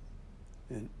commanded,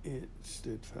 and it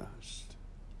stood fast.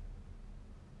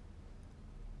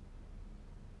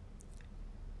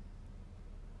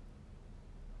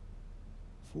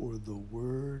 For the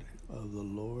word of the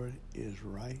Lord is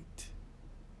right,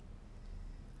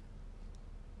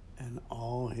 and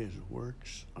all his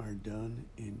works are done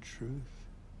in truth.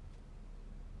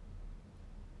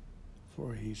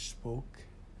 For he spoke,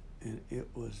 and it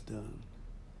was done.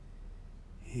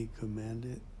 He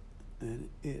commanded, and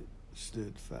it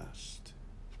stood fast.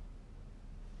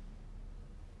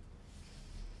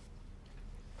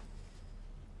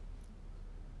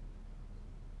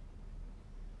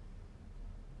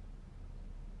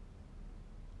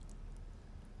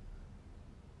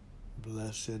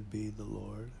 Blessed be the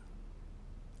Lord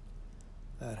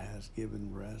that has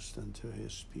given rest unto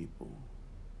his people,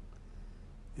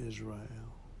 Israel,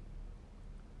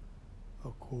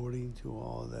 according to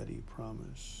all that he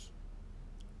promised.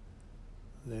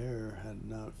 There had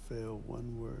not failed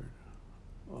one word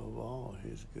of all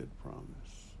his good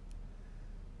promise,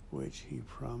 which he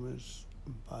promised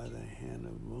by the hand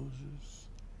of Moses,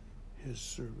 his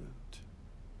servant.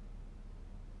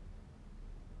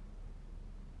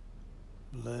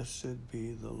 Blessed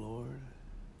be the Lord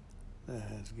that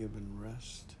has given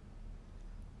rest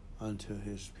unto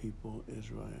his people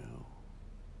Israel,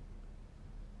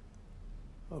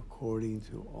 according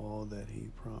to all that he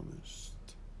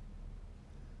promised.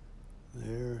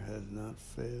 There has not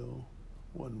failed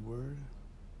one word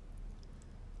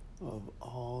of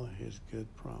all his good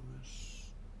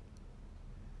promise,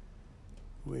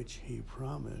 which he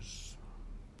promised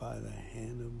by the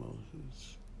hand of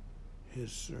Moses, his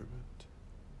servant.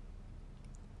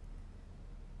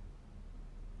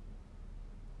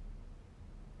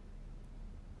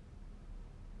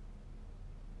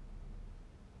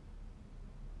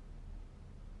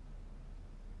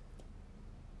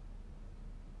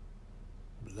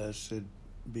 Blessed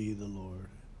be the Lord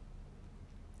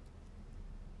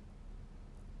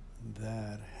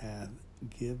that hath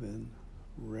given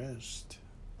rest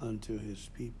unto his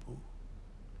people,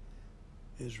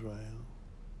 Israel,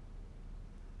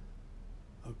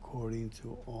 according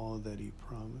to all that he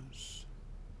promised.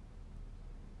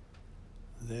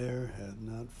 There hath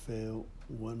not failed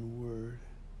one word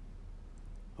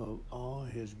of all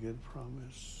his good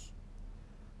promise,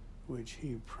 which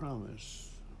he promised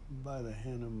by the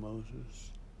hand of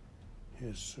Moses,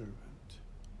 his servant.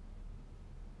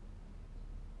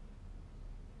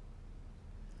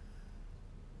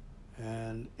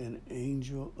 And an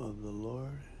angel of the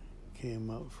Lord came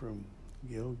up from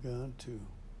Gilgal to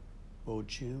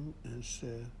Bochim and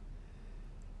said,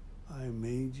 I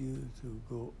made you to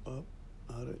go up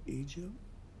out of Egypt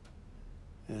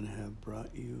and have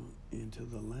brought you into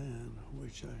the land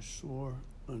which I swore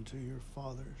unto your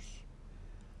fathers.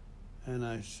 And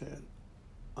I said,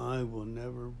 I will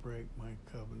never break my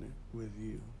covenant with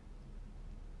you.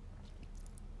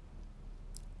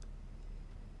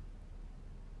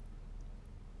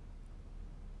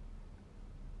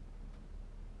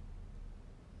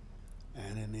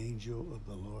 And an angel of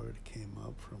the Lord came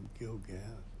up from Gilgal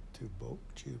to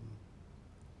Bochim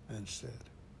and said,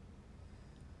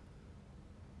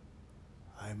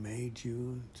 I made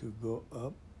you to go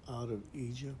up out of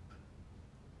Egypt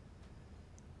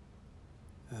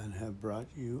and have brought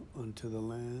you unto the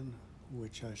land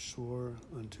which I swore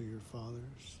unto your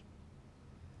fathers.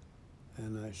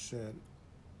 And I said,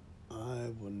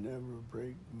 I will never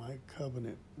break my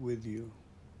covenant with you.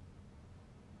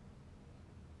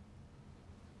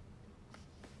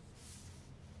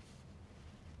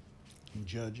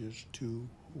 Judges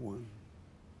 2:1.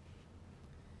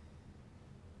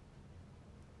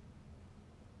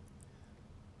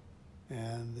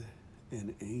 And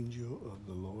an angel of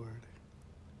the Lord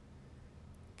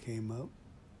came up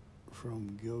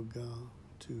from Gilgal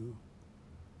to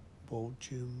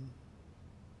Bochim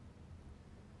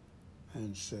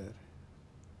and said,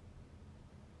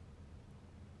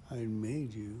 I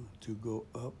made you to go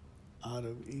up out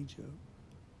of Egypt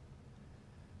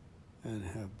and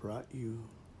have brought you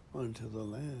unto the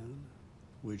land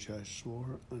which I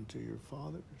swore unto your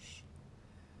fathers.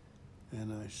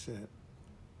 And I said,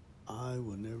 I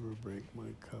will never break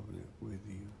my covenant with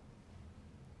you.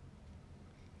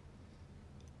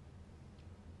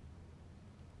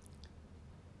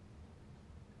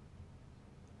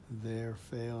 There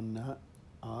fail not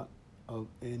aught of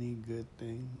any good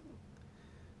thing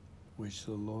which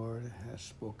the Lord has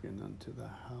spoken unto the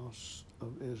house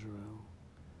of Israel,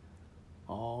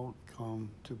 all come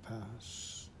to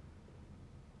pass.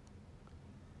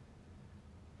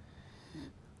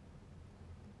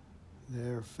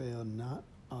 There fail not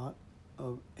aught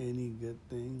of any good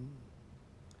thing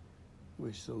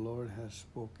which the Lord has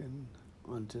spoken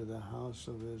unto the house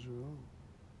of Israel,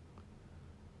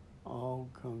 all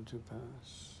come to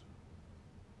pass.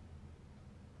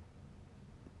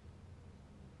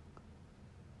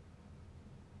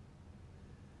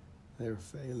 There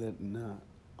faileth not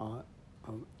aught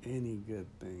of any good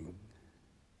thing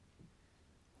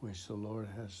which the Lord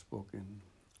has spoken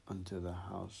unto the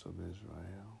house of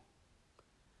Israel,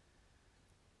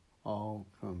 all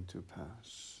come to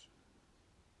pass.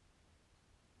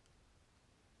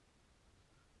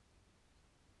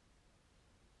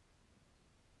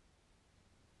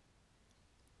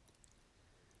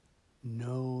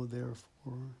 Know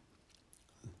therefore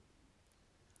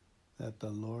that the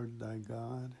Lord thy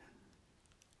God,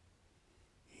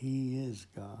 he is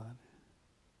God,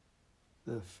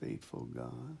 the faithful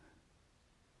God,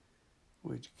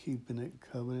 which keepeth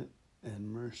covenant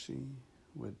and mercy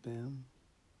with them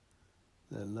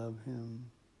that love him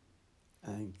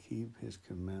and keep his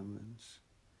commandments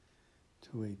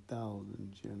to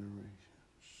 1,000 generations.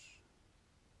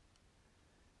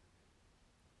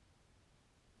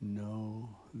 Know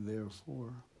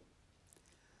therefore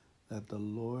that the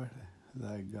Lord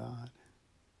thy God,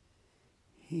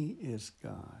 he is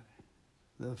God,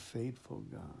 the faithful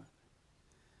God,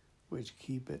 which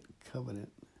keepeth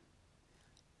covenant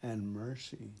and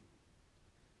mercy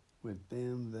with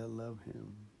them that love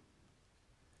him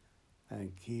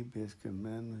and keep his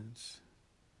commandments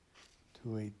to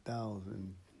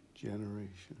 1,000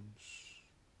 generations.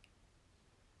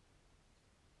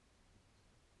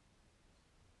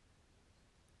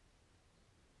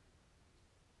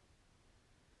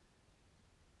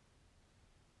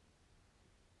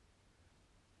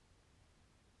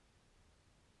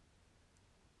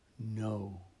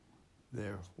 Know,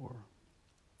 therefore,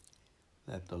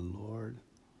 that the Lord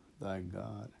thy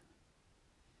God,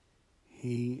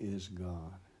 he is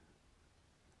God,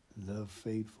 the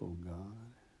faithful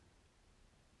God,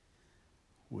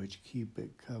 which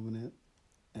keepeth covenant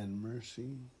and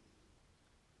mercy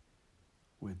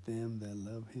with them that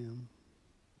love him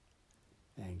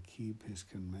and keep his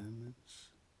commandments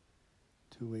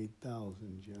to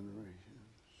 1,000 generations.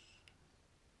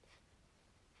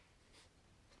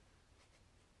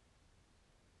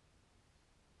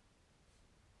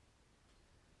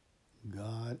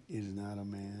 God is not a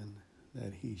man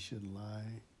that he should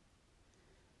lie,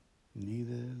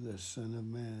 neither the Son of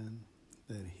Man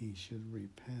that he should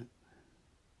repent.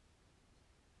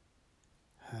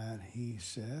 Had he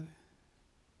said,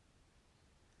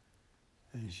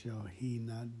 and shall he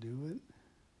not do it?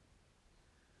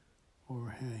 Or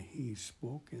had he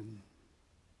spoken,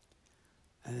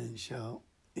 and shall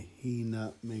he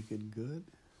not make it good?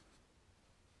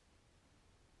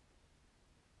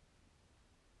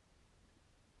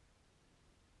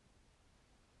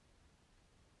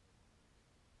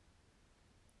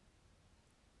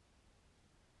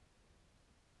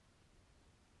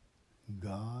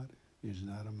 God is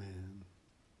not a man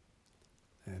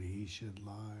that he should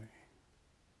lie,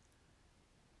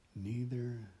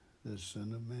 neither the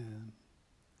Son of Man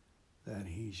that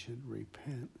he should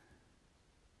repent.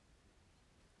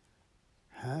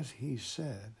 Has he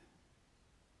said,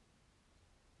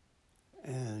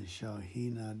 and shall he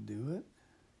not do it?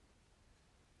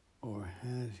 Or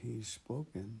has he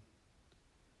spoken,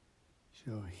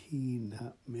 shall he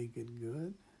not make it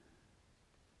good?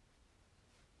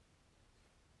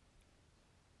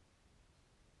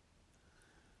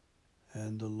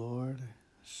 And the Lord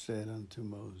said unto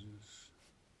Moses,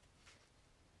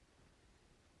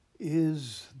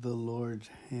 Is the Lord's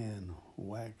hand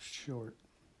waxed short?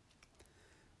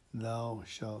 Thou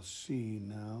shalt see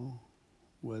now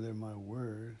whether my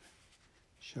word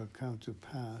shall come to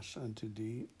pass unto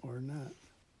thee or not.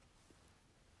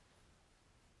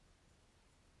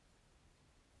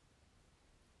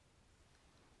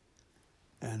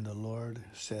 And the Lord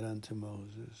said unto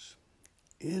Moses,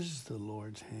 Is the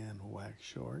Lord's hand waxed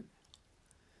short?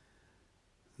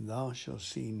 Thou shalt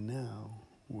see now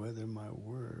whether my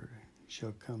word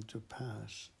shall come to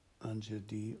pass unto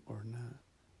thee or not.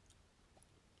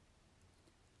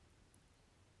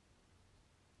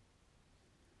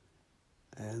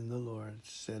 And the Lord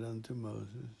said unto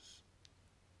Moses,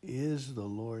 Is the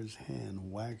Lord's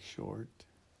hand waxed short?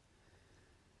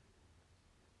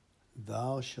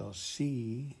 Thou shalt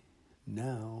see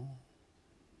now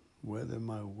whether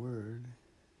my word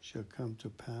shall come to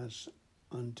pass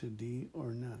unto thee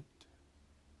or not.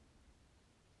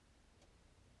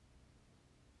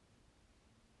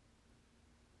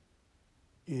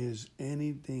 Is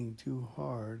anything too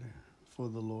hard for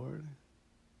the Lord?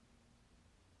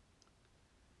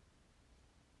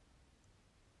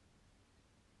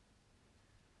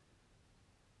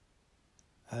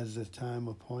 As the time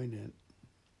appointed,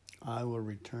 I will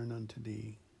return unto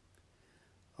thee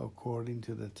according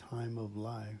to the time of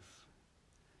life,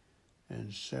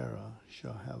 and Sarah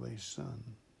shall have a son.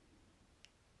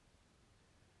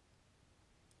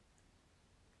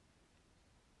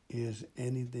 Is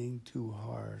anything too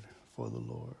hard for the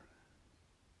Lord?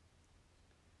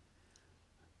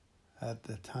 At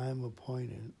the time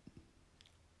appointed,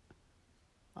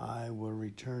 I will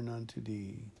return unto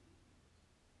thee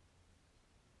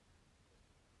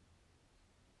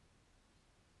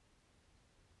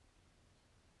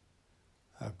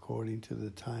according to the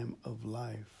time of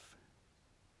life,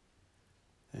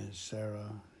 and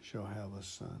Sarah shall have a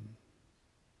son.